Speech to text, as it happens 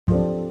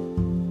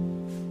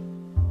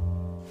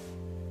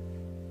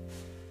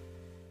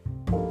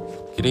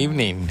Good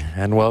evening,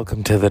 and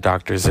welcome to the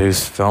Dr.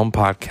 Zeus Film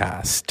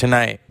Podcast.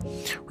 Tonight,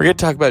 we're going to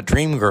talk about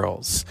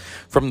Dreamgirls,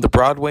 from the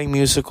Broadway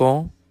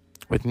musical,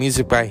 with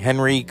music by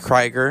Henry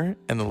Krieger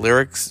and the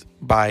lyrics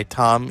by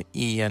Tom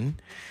Eyen,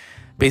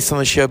 based on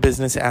the show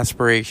business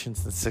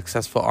aspirations of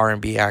successful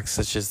R&B acts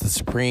such as the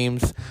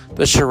Supremes,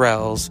 the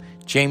Shirelles,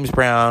 James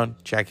Brown,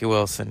 Jackie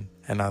Wilson,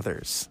 and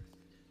others.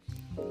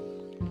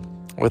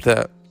 With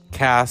a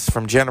cast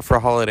from Jennifer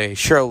Holliday,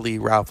 Sheryl Lee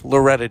Ralph,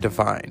 Loretta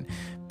Devine,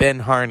 Ben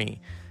Harney,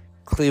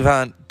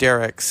 Cleavant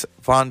Derricks,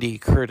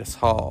 Vondi Curtis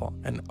Hall,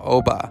 and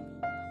Oba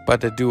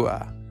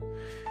Badadua.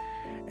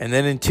 And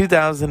then in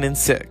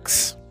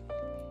 2006,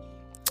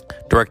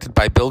 directed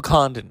by Bill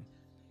Condon,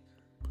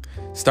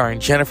 starring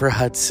Jennifer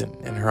Hudson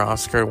in her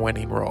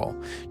Oscar-winning role,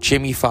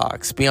 Jamie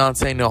Foxx,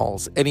 Beyonce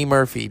Knowles, Eddie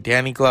Murphy,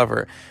 Danny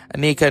Glover,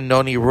 Anika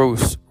Noni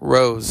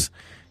Rose,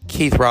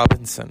 Keith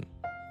Robinson.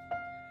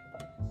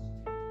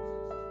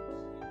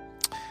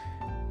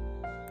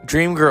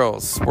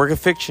 Dreamgirls, work of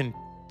fiction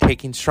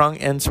taking strong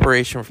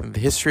inspiration from the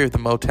history of the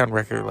Motown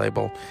record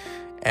label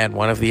and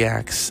one of the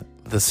acts,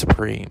 the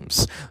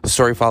Supremes. The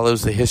story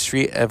follows the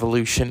history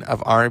evolution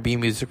of R&B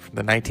music from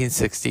the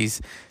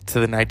 1960s to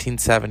the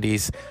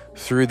 1970s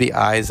through the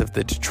eyes of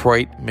the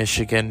Detroit,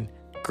 Michigan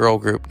girl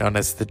group known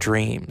as the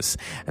Dreams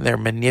and their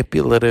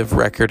manipulative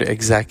record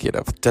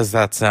executive. Does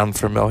that sound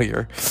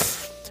familiar?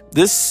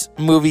 This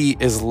movie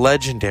is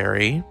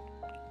legendary.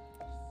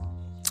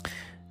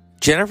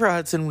 Jennifer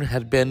Hudson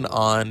had been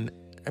on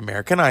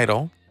American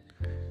Idol,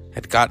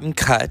 had gotten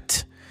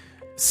cut.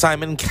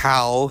 Simon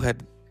Cowell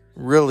had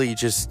really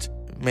just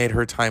made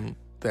her time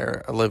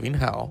there a living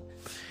hell.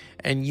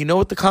 And you know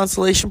what the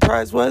consolation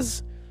prize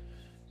was?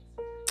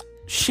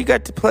 She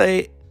got to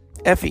play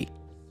Effie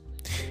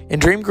in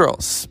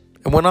Dreamgirls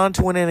and went on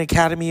to win an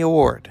Academy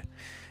Award.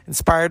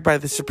 Inspired by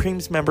the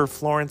Supremes member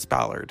Florence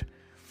Ballard,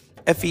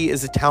 Effie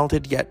is a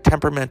talented yet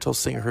temperamental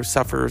singer who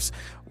suffers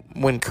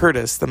when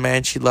Curtis, the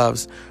man she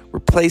loves,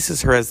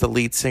 replaces her as the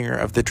lead singer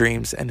of the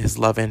Dreams and his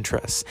love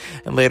interest,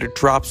 and later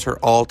drops her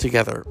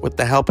altogether with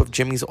the help of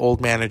Jimmy's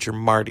old manager,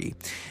 Marty.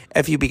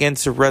 Effie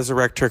begins to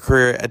resurrect her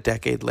career a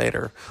decade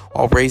later,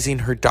 while raising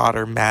her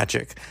daughter,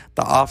 Magic,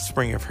 the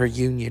offspring of her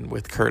union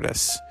with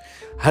Curtis.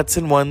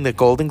 Hudson won the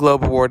Golden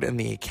Globe Award and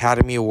the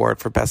Academy Award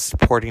for Best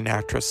Supporting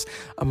Actress,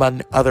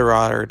 among other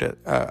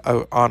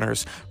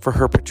honors for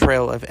her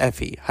portrayal of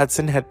Effie.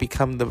 Hudson had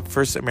become the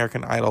first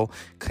American Idol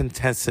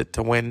contestant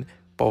to win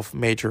both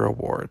major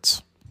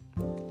awards.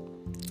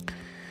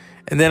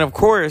 And then, of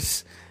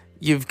course,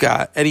 you've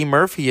got Eddie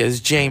Murphy as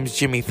James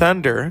Jimmy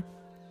Thunder,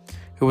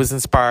 who was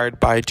inspired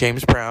by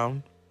James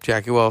Brown,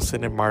 Jackie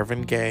Wilson, and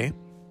Marvin Gaye.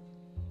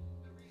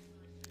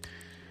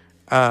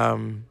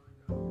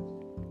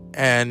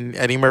 And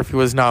Eddie Murphy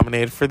was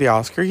nominated for the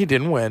Oscar. He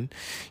didn't win.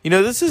 You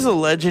know, this is a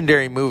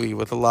legendary movie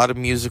with a lot of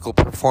musical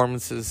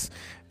performances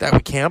that we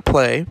can't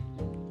play.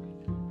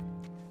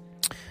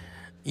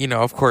 You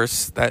know, of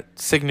course, that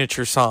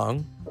signature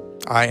song,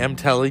 I Am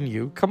Telling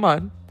You. Come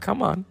on.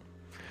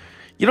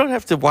 You don't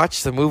have to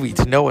watch the movie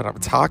to know what I'm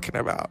talking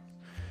about.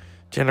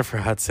 Jennifer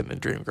Hudson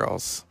and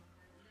Dreamgirls.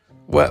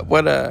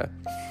 What a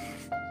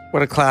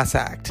class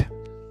act.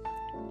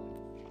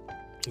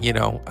 You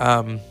know,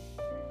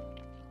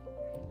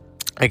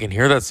 I can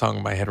hear that song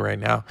in my head right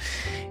now.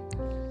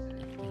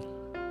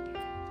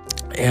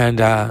 And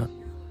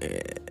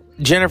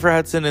Jennifer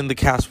Hudson and the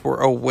cast were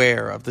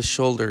aware of the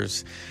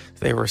shoulders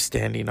they were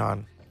standing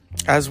on,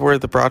 as were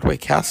the Broadway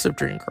cast of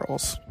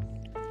Dreamgirls.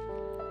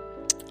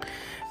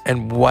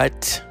 And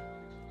what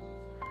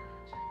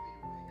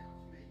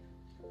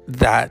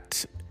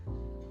that,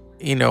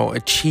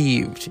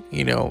 achieved,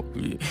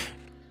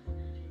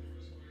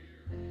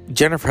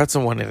 Jennifer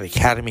Hudson won an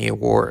Academy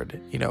Award.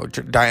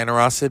 Diana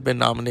Ross had been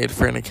nominated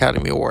for an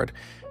Academy Award.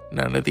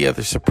 None of the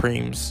other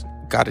Supremes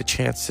got a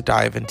chance to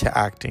dive into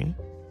acting.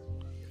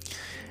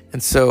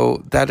 And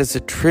so that is a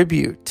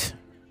tribute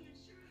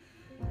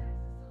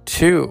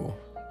to,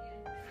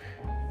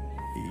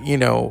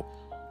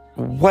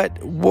 what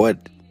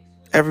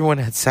everyone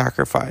had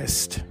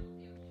sacrificed.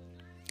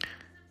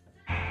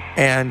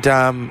 And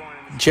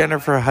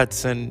Jennifer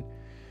Hudson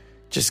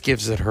just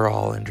gives it her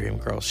all in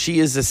Dreamgirls. She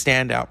is a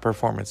standout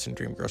performance in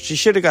Dreamgirls. She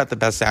should have got the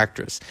Best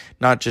Actress,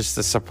 not just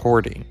the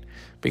supporting,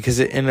 because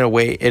in a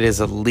way it is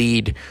a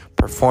lead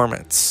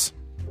performance.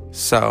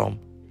 So,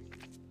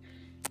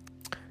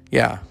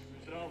 yeah.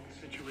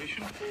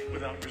 Situation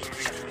without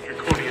resorting to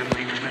draconian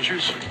legal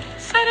measures.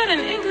 Say that in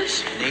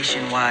English.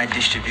 Nationwide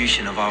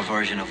distribution of our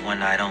version of One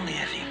Night Only,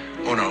 Effie.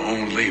 On our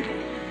own label.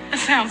 That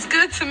sounds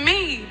good to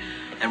me.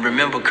 And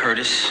remember,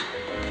 Curtis,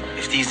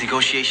 if these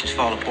negotiations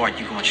fall apart,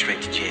 you're going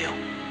straight to jail.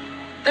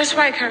 That's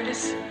right,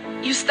 Curtis.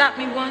 You stopped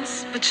me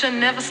once, but you'll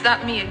never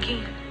stop me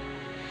again.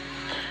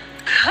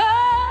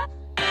 Oh,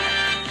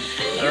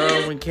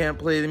 we can't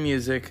play the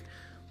music.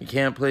 You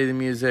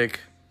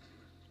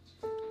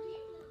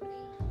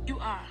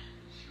are.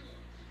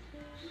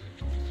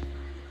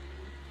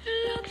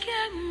 Look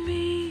at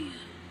me.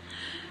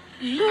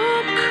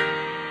 Look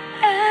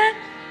at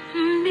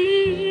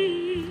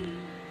me.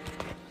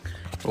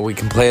 we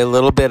can play a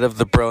little bit of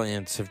the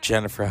brilliance of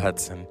Jennifer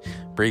Hudson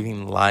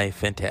breathing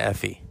life into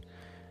Effie.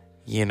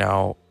 You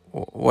know,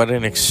 what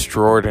an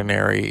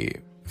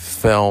extraordinary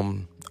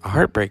film, a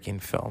heartbreaking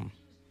film.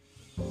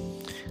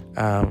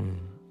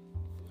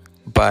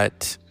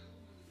 But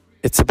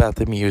it's about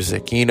the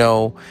music. You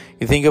know,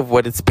 you think of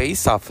what it's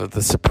based off of,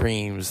 the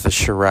Supremes, the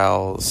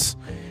Shirelles,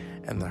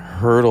 and the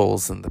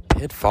Hurdles and the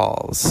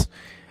Pitfalls,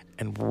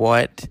 and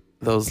what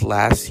those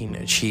lasting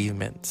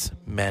achievements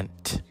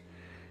meant,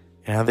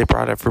 and how they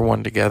brought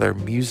everyone together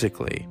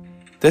musically.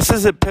 This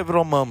is a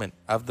pivotal moment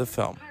of the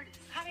film.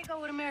 How do you go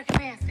with American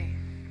Bandstand?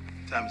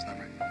 Time is not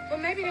right. Well,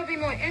 maybe they'll be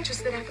more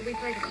interested after we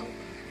play the Cobra.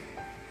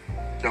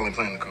 Y'all ain't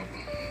playing the Cobra.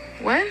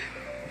 What?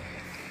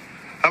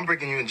 I'm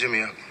breaking you and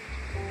Jimmy up.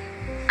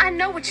 I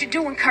know what you're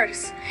doing,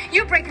 Curtis.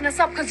 You're breaking us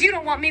up because you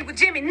don't want me with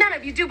Jimmy. None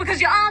of you do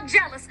because you're all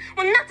jealous.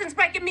 Well, nothing's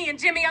breaking me and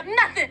Jimmy up.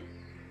 Nothing.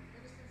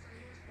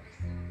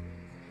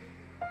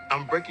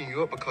 I'm breaking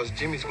you up because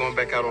Jimmy's going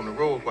back out on the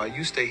road while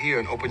you stay here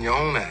and open your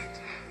own act.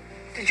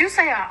 Did you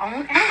say our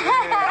own act?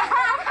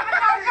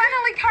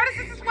 Finally, Curtis,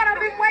 this is what I've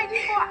been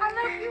waiting for. I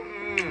love you.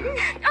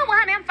 Oh, well,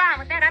 honey, I'm fine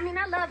with that. I mean,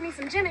 I love me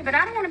some Jimmy, but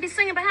I don't want to be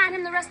singing behind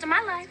him the rest of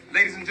my life.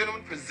 Ladies and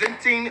gentlemen,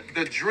 presenting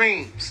the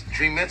Dreams.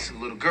 Dreamettes,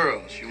 little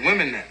girls. You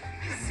women now.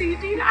 See,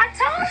 Dina, I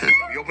told you.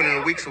 We open in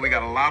a week, so we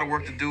got a lot of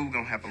work to do. We're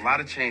going to have a lot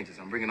of changes.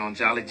 I'm bringing on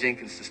Jolly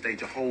Jenkins to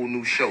stage a whole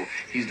new show.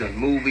 He's done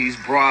movies,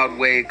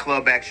 Broadway,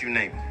 club acts, you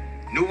name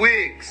it. New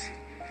wigs,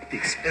 the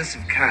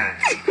expensive kind.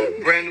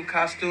 Brand new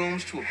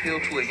costumes to appeal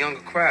to a younger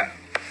crowd.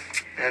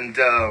 And,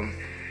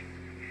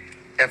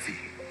 Effie.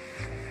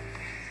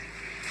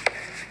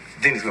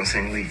 Dina's going to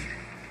sing lead.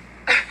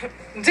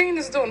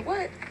 Dina's doing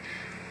what?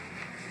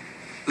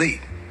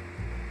 Lead.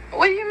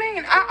 What do you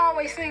mean? I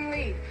always sing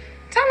lead.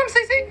 Tell him,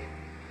 Cece.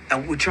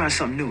 And we're trying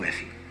something new,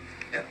 Effie.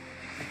 Yeah.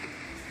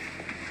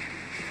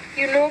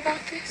 You know about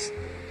this?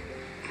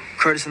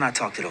 Curtis and I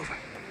talked it over.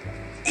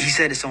 He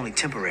said it's only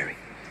temporary.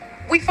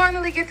 We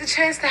finally get the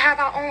chance to have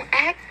our own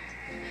act,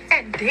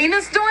 and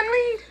Dina's doing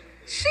lead.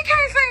 She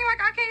can't sing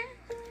like I can.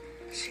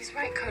 She's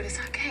right, Curtis.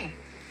 I can't.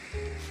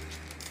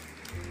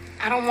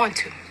 I don't want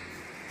to.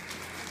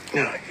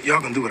 Yeah, y'all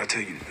gonna do what I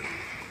tell you to do.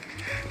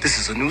 This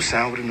is a new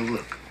sound with a new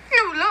look.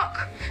 New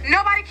look.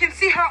 Nobody can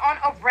see her on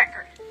a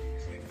record.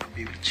 To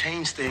be able to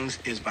change things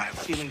is by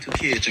appealing to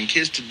kids, and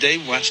kids today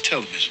watch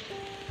television.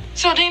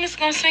 So Dina's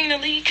gonna sing the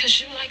lead because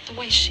you like the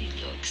way she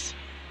looks.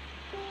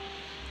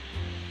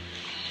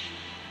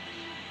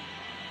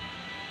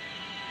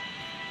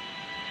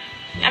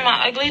 Am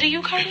I ugly to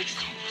you, Curtis?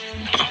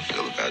 How I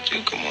feel about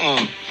you, come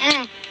on.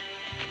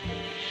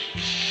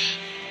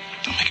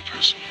 Don't make it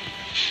personal.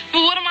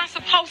 But what am I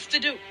supposed to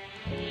do?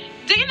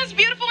 Dina's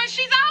beautiful and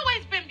she's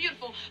always been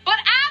beautiful. But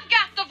I've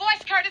got the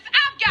voice, Curtis.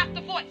 I've got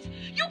the voice.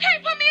 You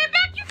can't put me in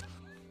back.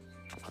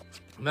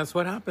 And that's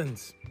what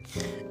happens.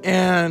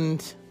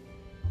 And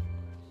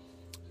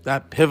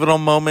that pivotal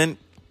moment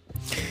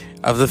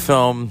of the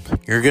film,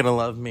 You're Gonna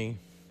Love Me.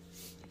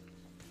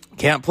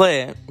 Can't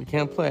play it. We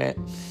can't play it.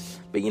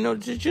 But, you know,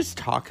 to just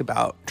talk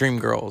about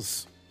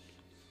Dreamgirls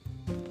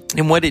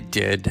and what it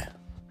did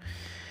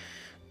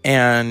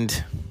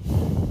and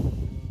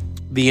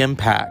the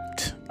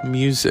impact,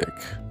 music.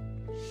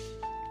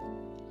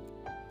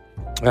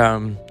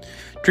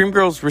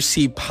 Dreamgirls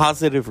received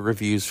positive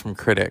reviews from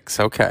critics.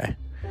 Okay.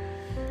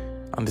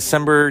 On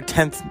December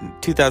 10th,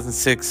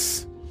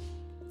 2006,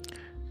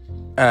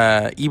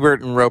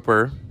 Ebert and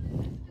Roper,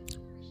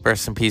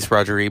 rest in peace,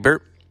 Roger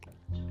Ebert,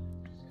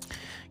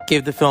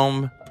 gave the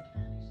film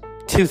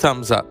 2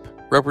 thumbs up.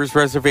 Roper's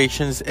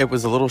reservations, it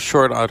was a little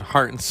short on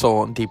heart and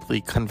soul and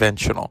deeply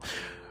conventional.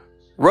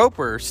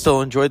 Roper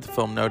still enjoyed the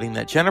film, noting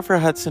that Jennifer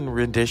Hudson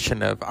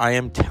rendition of I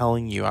Am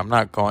Telling You, I'm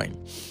Not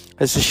Going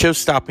as a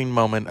show-stopping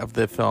moment of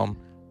the film.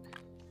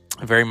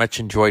 I very much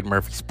enjoyed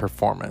Murphy's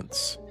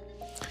performance.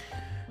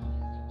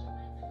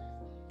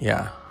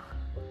 Yeah.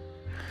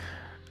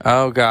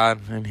 Oh,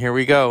 God. And here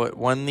we go. It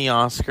won the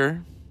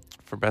Oscar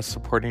for Best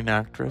Supporting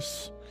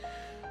Actress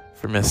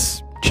for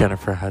Miss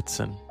Jennifer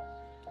Hudson.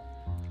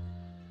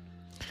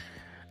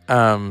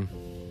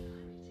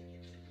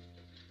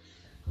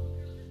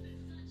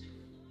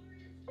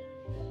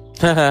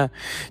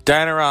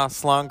 Diana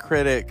Ross, long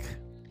critic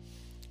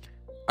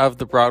of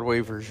the Broadway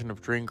version of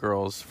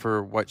Dreamgirls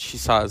for what she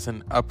saw as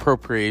an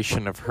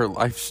appropriation of her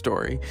life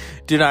story,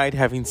 denied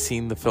having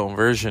seen the film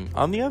version.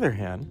 On the other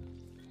hand,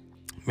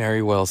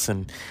 Mary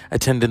Wilson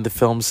attended the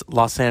film's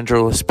Los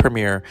Angeles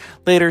premiere,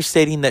 later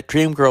stating that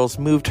Dreamgirls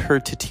moved her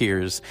to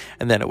tears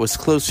and that it was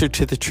closer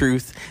to the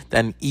truth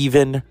than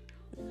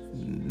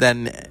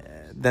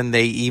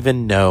they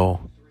even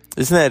know.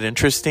 Isn't that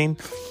interesting?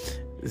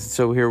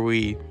 So here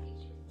we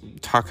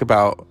talk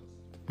about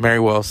Mary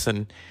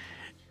Wilson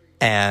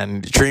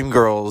and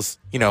Dreamgirls.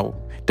 You know,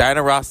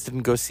 Diana Ross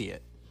didn't go see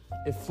it.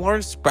 If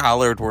Florence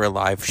Ballard were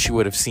alive, she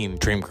would have seen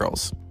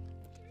Dreamgirls.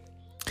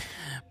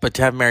 But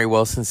to have Mary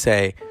Wilson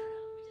say,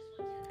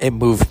 it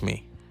moved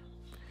me.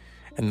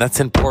 And that's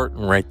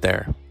important right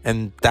there.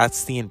 And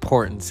that's the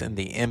importance and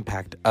the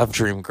impact of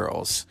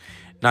Dreamgirls.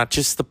 Not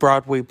just the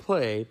Broadway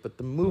play, but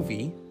the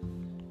movie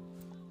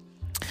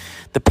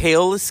The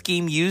payola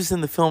scheme used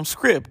in the film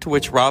script, to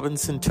which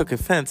Robinson took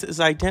offense, is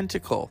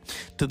identical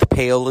to the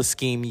payola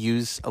scheme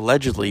used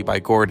allegedly by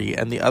Gordy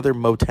and the other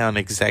Motown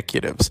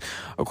executives.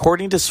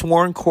 According to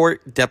sworn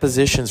court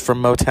depositions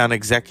from Motown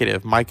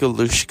executive Michael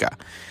Lushka,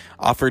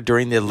 offered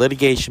during the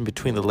litigation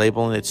between the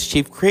label and its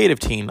chief creative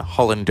team,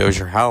 Holland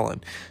Dozier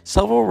Howland,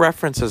 several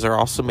references are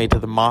also made to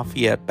the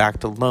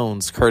mafia-backed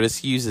loans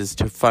Curtis uses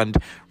to fund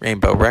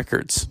Rainbow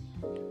Records.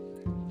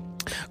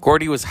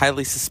 Gordy was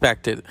highly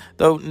suspected,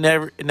 though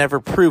never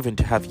proven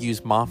to have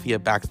used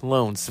mafia-backed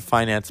loans to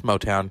finance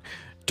Motown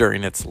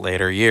during its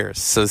later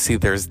years. So see,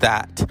 there's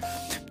that.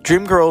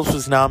 Dreamgirls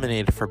was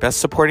nominated for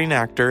Best Supporting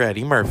Actor,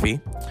 Eddie Murphy,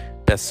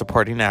 Best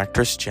Supporting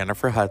Actress,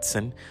 Jennifer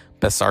Hudson,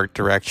 Best Art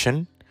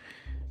Direction,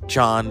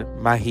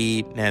 John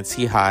Mahi,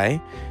 Nancy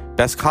High,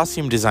 Best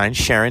Costume Design,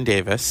 Sharon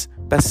Davis,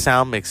 Best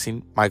Sound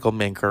Mixing, Michael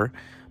Minker,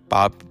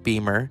 Bob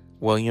Beamer,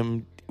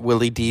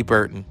 Willie D.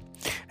 Burton,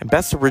 and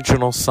Best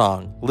Original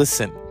Song,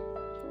 Listen,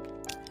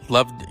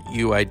 Loved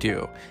You I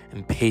Do,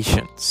 and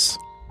Patience.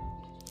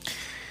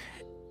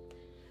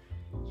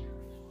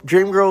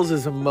 Dreamgirls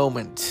is a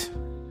moment,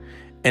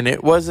 and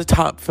it was a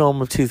top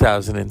film of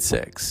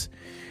 2006.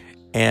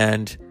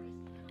 And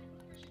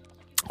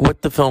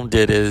what the film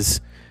did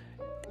is,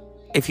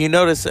 if you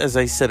notice, as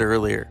I said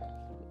earlier,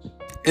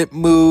 it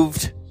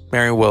moved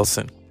Mary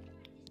Wilson,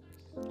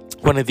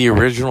 one of the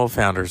original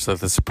founders of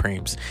the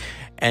Supremes,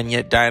 and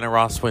yet Diana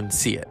Ross wouldn't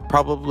see it,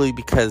 probably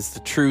because the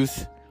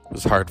truth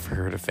was hard for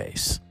her to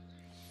face.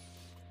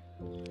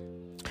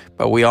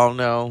 But we all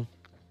know,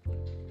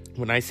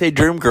 when I say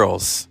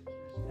Dreamgirls,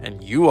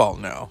 and you all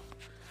know,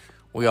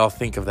 we all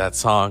think of that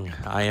song,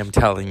 I Am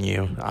Telling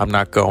You, I'm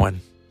Not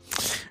Going.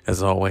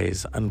 As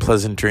always,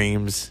 unpleasant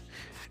dreams.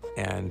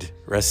 And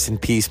rest in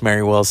peace,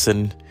 Mary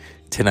Wilson.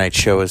 Tonight's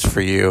show is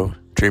for you.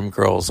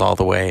 Dreamgirls all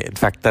the way. In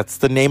fact, that's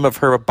the name of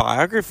her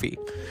biography,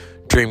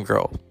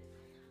 Dreamgirl.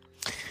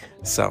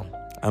 So,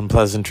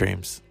 unpleasant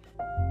dreams.